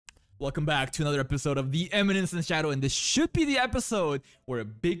Welcome back to another episode of The Eminence and Shadow, and this should be the episode where a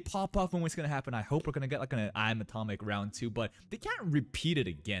big pop-off moment's gonna happen. I hope we're gonna get like an I'm Atomic round 2, but they can't repeat it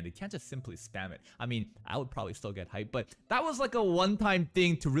again. They can't just simply spam it. I mean, I would probably still get hyped, but that was like a one-time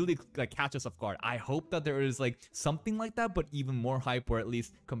thing to really like catch us off guard. I hope that there is like something like that, but even more hype, or at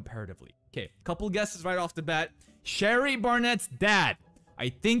least comparatively. Okay, couple guesses right off the bat. Sherry Barnett's dad. I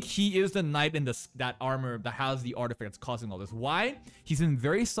think he is the knight in that armor that has the artifact that's causing all this. Why? He's been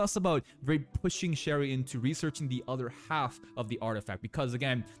very sus about pushing Sherry into researching the other half of the artifact. Because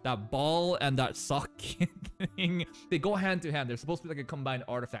again, that ball and that sock thing, they go hand to hand. They're supposed to be like a combined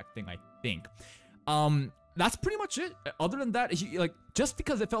artifact thing, I think. That's pretty much it. Other than that, like, just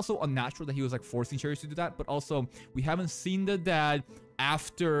because it felt so unnatural that he was like forcing Sherry to do that, but also we haven't seen the dad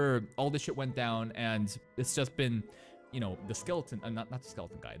after all this shit went down, and it's just been, you know, the skeleton, not the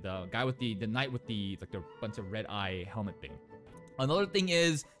skeleton guy, the guy with the knight with the like the bunch of red eye helmet thing. Another thing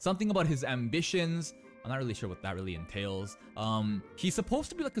is something about his ambitions. I'm not really sure what that really entails. He's supposed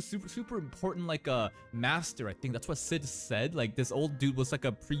to be like a super important like a master. I think that's what Sid said. Like this old dude was like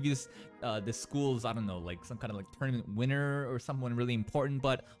a previous the school's, I don't know, like some kind of like tournament winner or someone really important.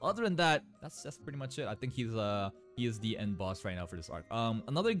 But other than that, that's pretty much it. I think he is the end boss right now for this arc.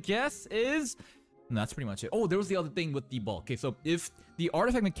 Another guess is, and that's pretty much it. Oh, there was the other thing with the ball. Okay, so if the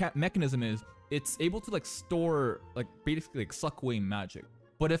artifact mechanism is, it's able to like store, like basically like suck away magic.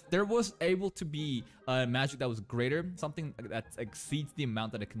 But if there was able to be a magic that was greater, something that exceeds the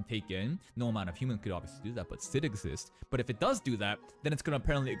amount that it can take in, no amount of human could obviously do that, but Sid exists. But if it does do that, then it's gonna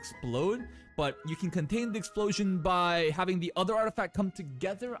apparently explode. But you can contain the explosion by having the other artifact come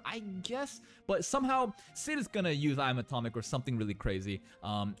together, I guess. But somehow Sid is gonna use I'm Atomic or something really crazy.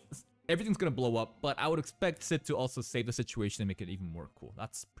 Everything's gonna blow up, but I would expect Sid to also save the situation and make it even more cool.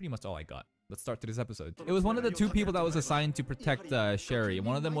 That's pretty much all I got. Let's start today's episode. It was one of the two people that was assigned to protect Sherry.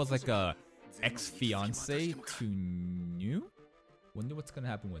 One of them was like a ex-fiance to New. Wonder what's gonna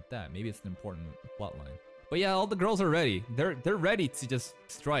happen with that. Maybe it's an important plotline. But yeah, all the girls are ready. They're ready to just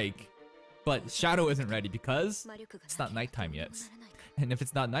strike. But Shadow isn't ready because it's not nighttime yet. And if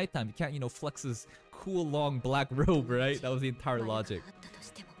it's not nighttime, you can't, you know, flex his cool long black robe, right? That was the entire logic.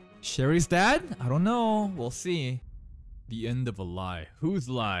 Sherry's dad? I don't know. We'll see. The end of a lie. Whose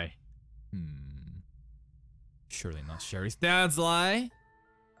lie? Surely not Sherry's dad's lie.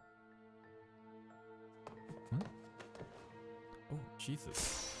 Huh? Oh,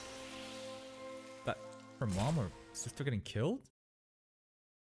 Jesus. That her mom or sister getting killed?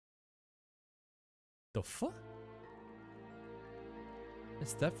 The fuck?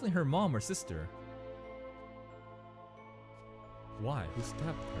 It's definitely her mom or sister. Why? Who stabbed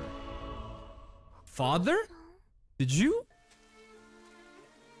her? Father? Did you?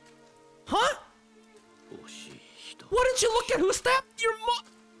 Huh? Why didn't you look at who stabbed your mom?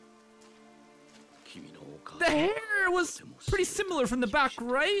 The hair was pretty similar from the back,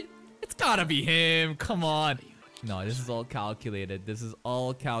 right? It's gotta be him. Come on. No, this is all calculated. This is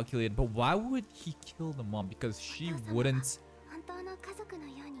all calculated. But why would he kill the mom? Because she wouldn't.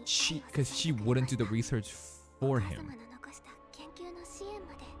 Because she wouldn't do the research for him.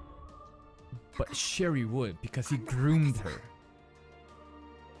 But Sherry would, because he groomed her.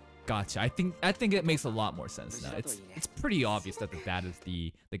 Gotcha. I think it makes a lot more sense now. It's pretty obvious that the dad is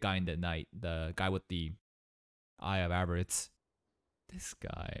the guy in the night, the guy with the eye of avarice. This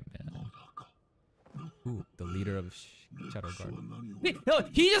guy, man. Ooh, the leader of Shadow Guard. No,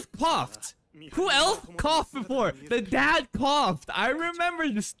 he just coughed. Who else coughed before? The dad coughed. I remember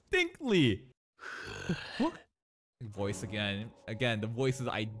distinctly. What? Voice again. Again, the voice is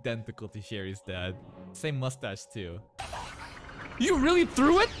identical to Sherry's dad. Same mustache too. You really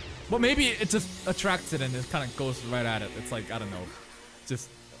threw it? Well, maybe it just attracts it and it kind of goes right at it. It's like, I don't know, just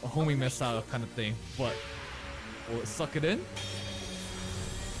a homing missile kind of thing. What? Will it suck it in?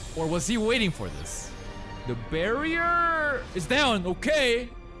 Or was he waiting for this? The barrier is down. Okay.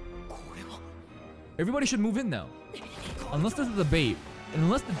 Everybody should move in now. Unless this is a bait. And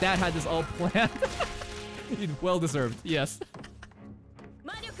unless the dad had this all planned. Well deserved, yes.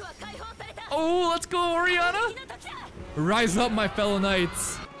 Oh, let's go, Oriana! Rise up, my fellow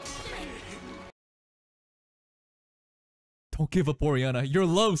knights. Don't give up, Oriana. Your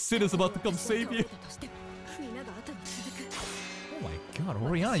love, Sid, is about to come save you. Oh my god,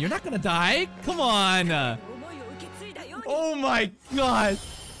 Oriana, you're not gonna die. Come on. Oh my god.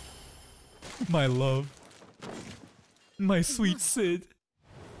 My love. My sweet Sid.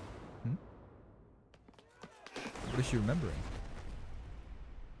 What is she remembering?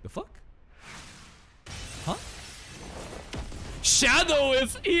 The fuck? Huh? Shadow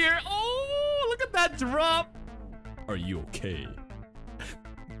is here! Oh, look at that drop! Are you okay?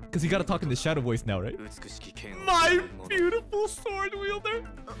 Because you gotta talk in the shadow voice now, right? My beautiful sword wielder.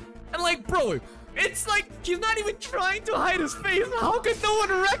 And like, bro, it's like he's not even trying to hide his face. How could no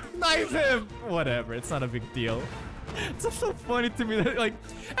one recognize him? Whatever, it's not a big deal. It's just so funny to me that like,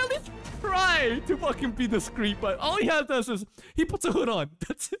 at least try to fucking be discreet, but all he does is he puts a hood on.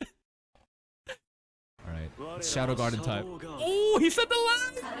 That's it. Alright, Shadow Garden time. Oh, he said the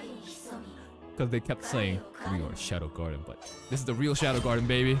line! Because they kept saying, we are Shadow Garden, but this is the real Shadow Garden,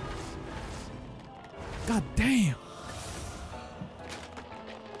 baby. God damn.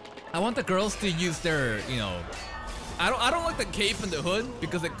 I want the girls to use their, you know, I don't like the cape and the hood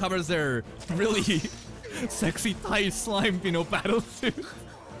because it covers their really sexy tight slime, you know, battle suit.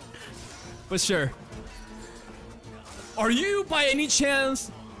 But sure. Are you by any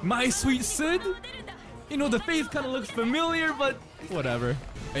chance my sweet Sid? You know, the face kind of looks familiar, but whatever.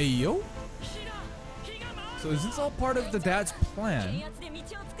 Hey, yo. So is this all part of the dad's plan?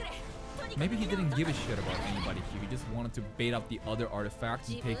 Maybe he didn't give a shit about anybody here. He just wanted to bait out the other artifact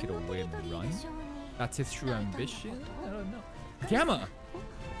and take it away and run. That's his true ambition? I don't know. Gamma!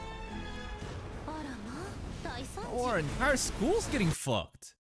 Oh, our entire school's getting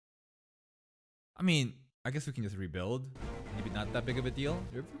fucked. I mean, I guess we can just rebuild. Maybe not that big of a deal.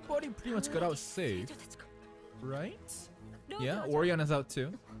 Everybody pretty much got out safe. Right? Yeah, Oriana's out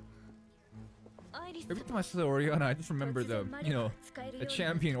too. Every time I say Oriana, I just remember the, you know, the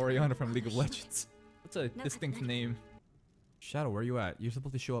champion Oriana from League of Legends. What's a distinct name? Shadow, where are you at? You're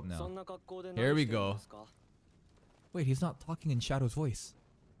supposed to show up now. Here we go. Wait, he's not talking in Shadow's voice.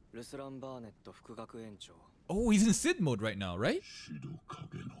 Oh, he's in Sid mode right now, right?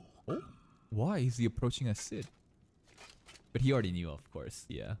 Oh, why is he approaching as Sid? But he already knew, of course.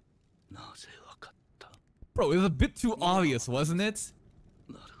 Yeah. Bro, it was a bit too obvious, wasn't it?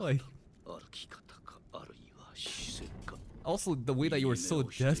 Like... Also, the way that you were so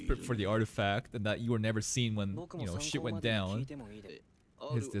desperate for the artifact and that you were never seen when, you know, shit went down.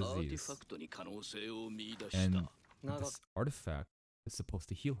 His disease. And this artifact is supposed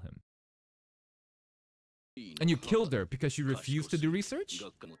to heal him. And you killed her because she refused to do research?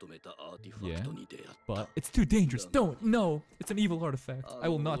 Yeah. But it's too dangerous. Don't! No! It's an evil artifact. I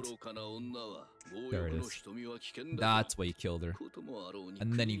will not. There it is. That's why you killed her.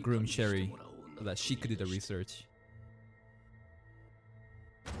 And then you groomed Sherry so that she could do the research.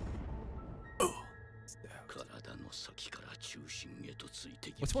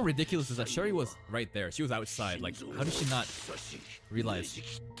 What's more ridiculous is that Sherry was right there. She was outside. Like, how did she not realize,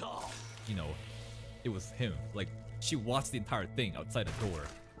 you know, it was him? Like, she watched the entire thing outside the door.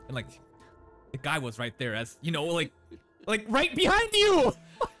 And like, the guy was right there as, you know, like right behind you!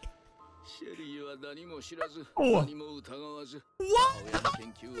 Oh. What?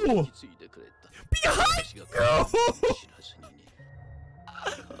 Behind you!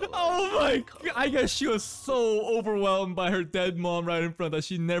 Oh my god, I guess she was so overwhelmed by her dead mom right in front that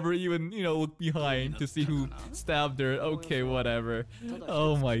she never even, you know, looked behind to see who stabbed her. Okay, whatever.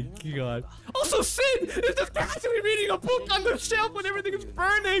 Oh my god. Also, Sid is just casually reading a book on the shelf when everything is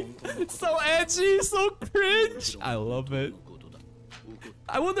burning. It's so edgy, so cringe. I love it.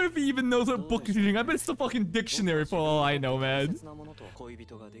 I wonder if he even knows what book he's reading. I bet it's the fucking dictionary for all I know, man.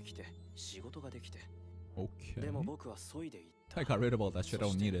 Okay. I got rid of all that shit. I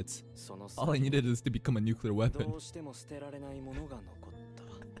don't need it. All I needed is to become a nuclear weapon.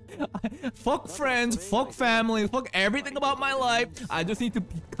 Fuck friends, fuck family, fuck everything about my life. I just need to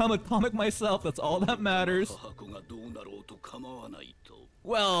become atomic myself. That's all that matters.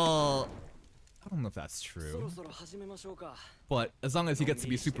 Well, I don't know if that's true. But as long as he gets to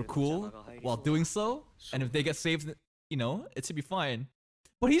be super cool while doing so, and if they get saved, you know, it should be fine.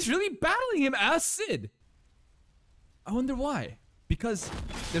 But he's really battling him as Sid. I wonder why. Because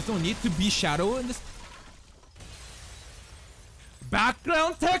there's no need to be Shadow in this.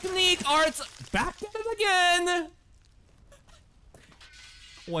 Background technique arts back at it again.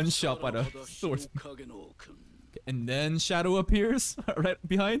 One shot by the sword. And then Shadow appears right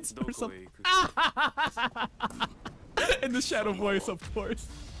behind or something. In the Shadow voice, of course.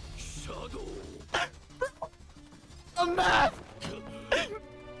 A map!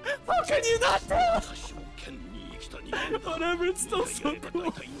 How can you not tell? Whatever, it's still so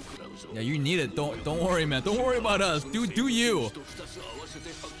cool. Yeah, you need it. Don't worry, man. Don't worry about us. Do you?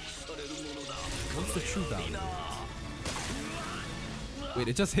 What's the true value? Wait,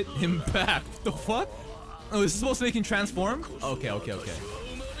 it just hit him back. What the fuck? Oh, is this supposed to make him transform? Okay.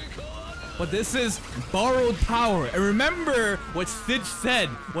 But this is borrowed power. And remember what Sid said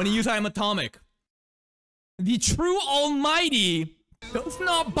when he used I Am Atomic. The true Almighty does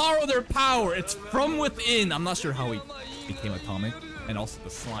not borrow their power. It's from within. I'm not sure how he became atomic. And also the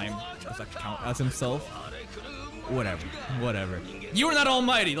slime. Does that count as himself? Whatever. Whatever. You're not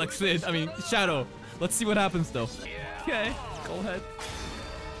almighty like Sid. I mean, Shadow. Let's see what happens though. Okay. Go ahead.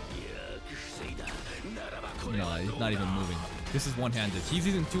 No, he's not even moving. This is one-handed. He's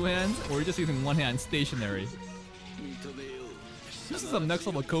using two hands, or he's just using one hand stationary. This is some next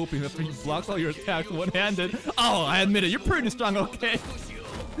level coping after you block all your attacks one-handed. Oh, I admit it. You're pretty strong, okay?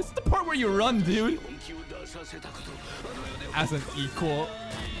 This is the part where you run, dude. As an equal.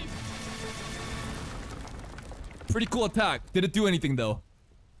 Pretty cool attack. Did it do anything, though?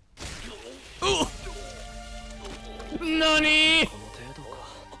 Ooh! Nani?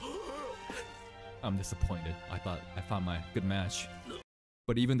 I'm disappointed. I thought I found my good match.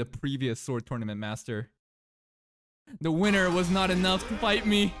 But even the previous sword tournament master, the winner was not enough to fight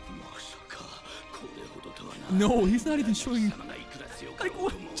me. No, he's not even showing. Like,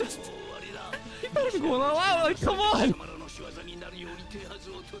 what? Just. He's not even going all out. Like, come on.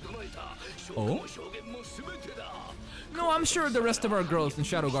 Oh? No, I'm sure the rest of our girls in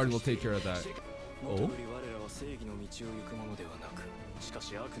Shadow Garden will take care of that. Oh?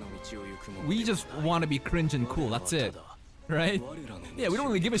 We just want to be cringe and cool, that's it. Right? Yeah, we don't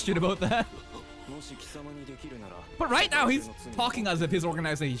really give a shit about that. But right now, he's talking as if his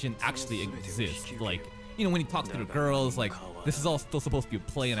organization actually exists. Like, you know, when he talks to the girls, like, this is all still supposed to be a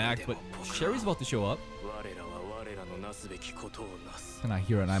play and act, but Sherry's about to show up. Can I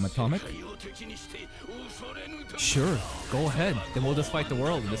hear an I'm Atomic? Sure, go ahead. Then we'll just fight the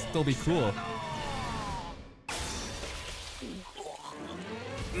world and it'll still be cool.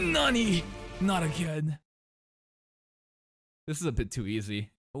 Nani! Not again. This is a bit too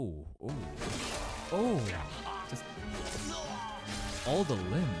easy. Oh, oh. Oh. Just all the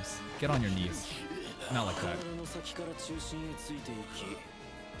limbs. Get on your knees. Not like that.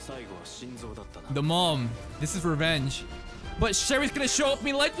 The mom. This is revenge. But Sherry's gonna show up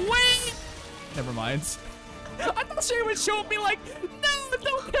me like, wait! Never mind. I thought Sherry would show up me like, no,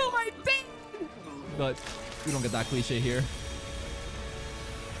 don't kill my dad! But we don't get that cliche here.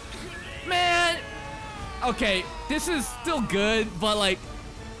 Man! Okay, this is still good, but like,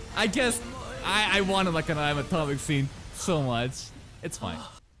 I guess I wanted like an I'm Atomic scene so much. It's fine.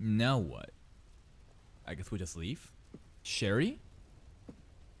 Now what? I guess we just leave? Sherry?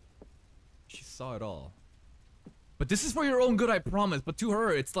 She saw it all. But this is for your own good, I promise. But to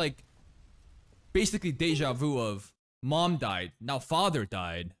her, it's like basically deja vu of mom died, now father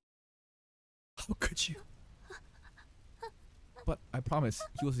died. How could you? But I promise,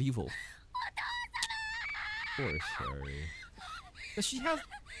 he was evil. Poor Sherry. Does she have,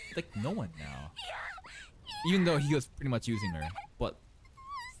 like, no one now? Even though he was pretty much using her. But,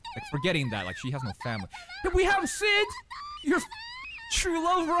 like, forgetting that, like, she has no family. But we have Sid! Your true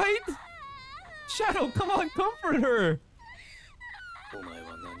love, right? Shadow, come on, comfort her!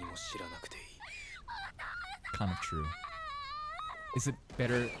 Kind of true. Is it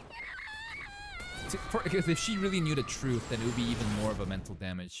better... Because if she really knew the truth, then it would be even more of a mental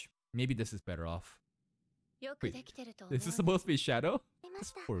damage. Maybe this is better off. Wait, is this supposed to be Shadow?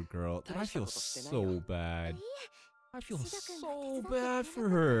 This poor girl. Dude, I feel so bad. I feel so bad for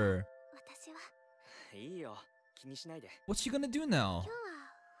her. What's she gonna do now?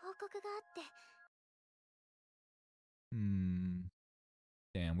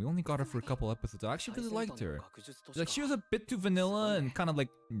 Damn, we only got her for a couple episodes. I actually really liked her. Like, she was a bit too vanilla and kind of like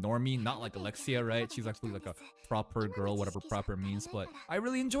normie, not like Alexia, right? She's actually like a proper girl, whatever proper means. But I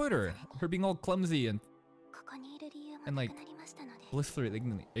really enjoyed her. Her being all clumsy and like blissfully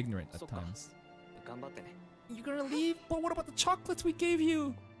ignorant at times. You're gonna leave? But what about the chocolates we gave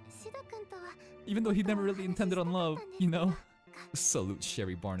you? Even though he never really intended on love, you know? Salute,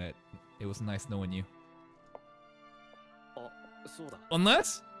 Sherry Barnett. It was nice knowing you.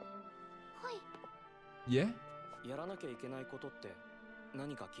 Unless? Yeah?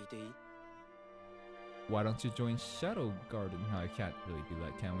 Why don't you join Shadow Garden? No, I can't really do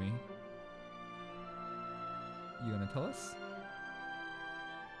that, can we? You gonna tell us?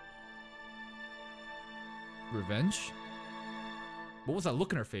 Revenge? What was that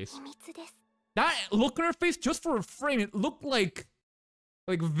look in her face? That look in her face, just for a frame, it looked like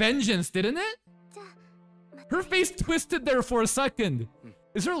vengeance, didn't it? Her face twisted there for a second.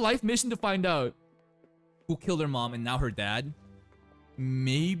 Is her life mission to find out who killed her mom and now her dad?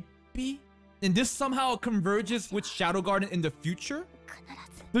 Maybe? And this somehow converges with Shadow Garden in the future?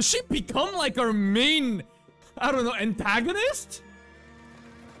 Does she become like our main, I don't know, antagonist?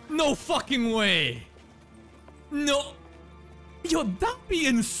 No fucking way. No. Yo, that'd be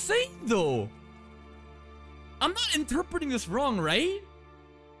insane though. I'm not interpreting this wrong, right?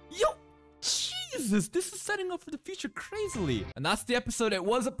 Yo, jeez. Jesus, this is setting up for the future crazily. And that's the episode. It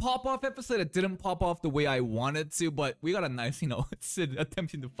was a pop-off episode. It didn't pop off the way I wanted to, but we got a nice, you know, Sid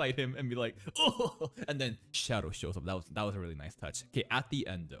attempting to fight him and be like, oh, and then Shadow shows up. That was a really nice touch. Okay, at the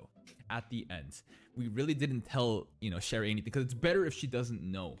end though, at the end, we really didn't tell, you know, Sherry anything, because it's better if she doesn't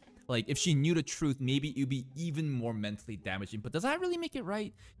know. Like, if she knew the truth, maybe it'd be even more mentally damaging. But does that really make it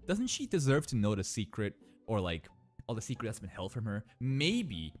right? Doesn't she deserve to know the secret, or like all the secret that's been held from her?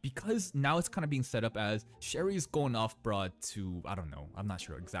 Maybe, because now it's kind of being set up as Sherry's going off broad to, I don't know, I'm not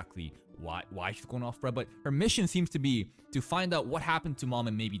sure exactly why she's going off broad, but her mission seems to be to find out what happened to mom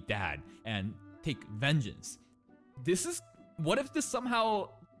and maybe dad and take vengeance. What if this somehow,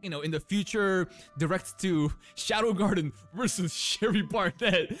 you know, in the future directs to Shadow Garden versus Sherry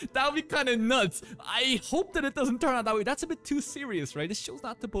Barnett? That would be kind of nuts. I hope that it doesn't turn out that way. That's a bit too serious, right? This show's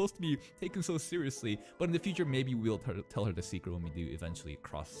not supposed to be taken so seriously. But in the future, maybe we'll tell her the secret when we do eventually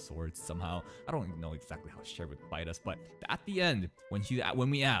cross swords somehow. I don't know exactly how Sherry would fight us, but at the end, when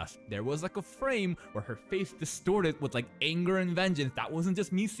we asked, there was like a frame where her face distorted with like anger and vengeance. That wasn't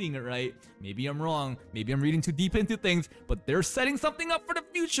just me seeing it, right? Maybe I'm wrong. Maybe I'm reading too deep into things, but they're setting something up for the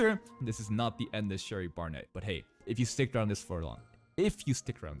future. This is not the end of Sherry Barnett. But hey, if you stick around this long,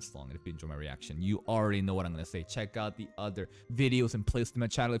 and if you enjoy my reaction, you already know what I'm gonna say. Check out the other videos and playlists in my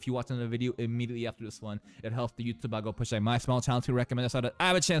channel. If you watch another video immediately after this one, it helps the YouTube algo push my small channel to recommend us so that I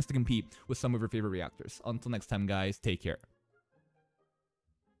have a chance to compete with some of your favorite reactors. Until next time, guys, take care.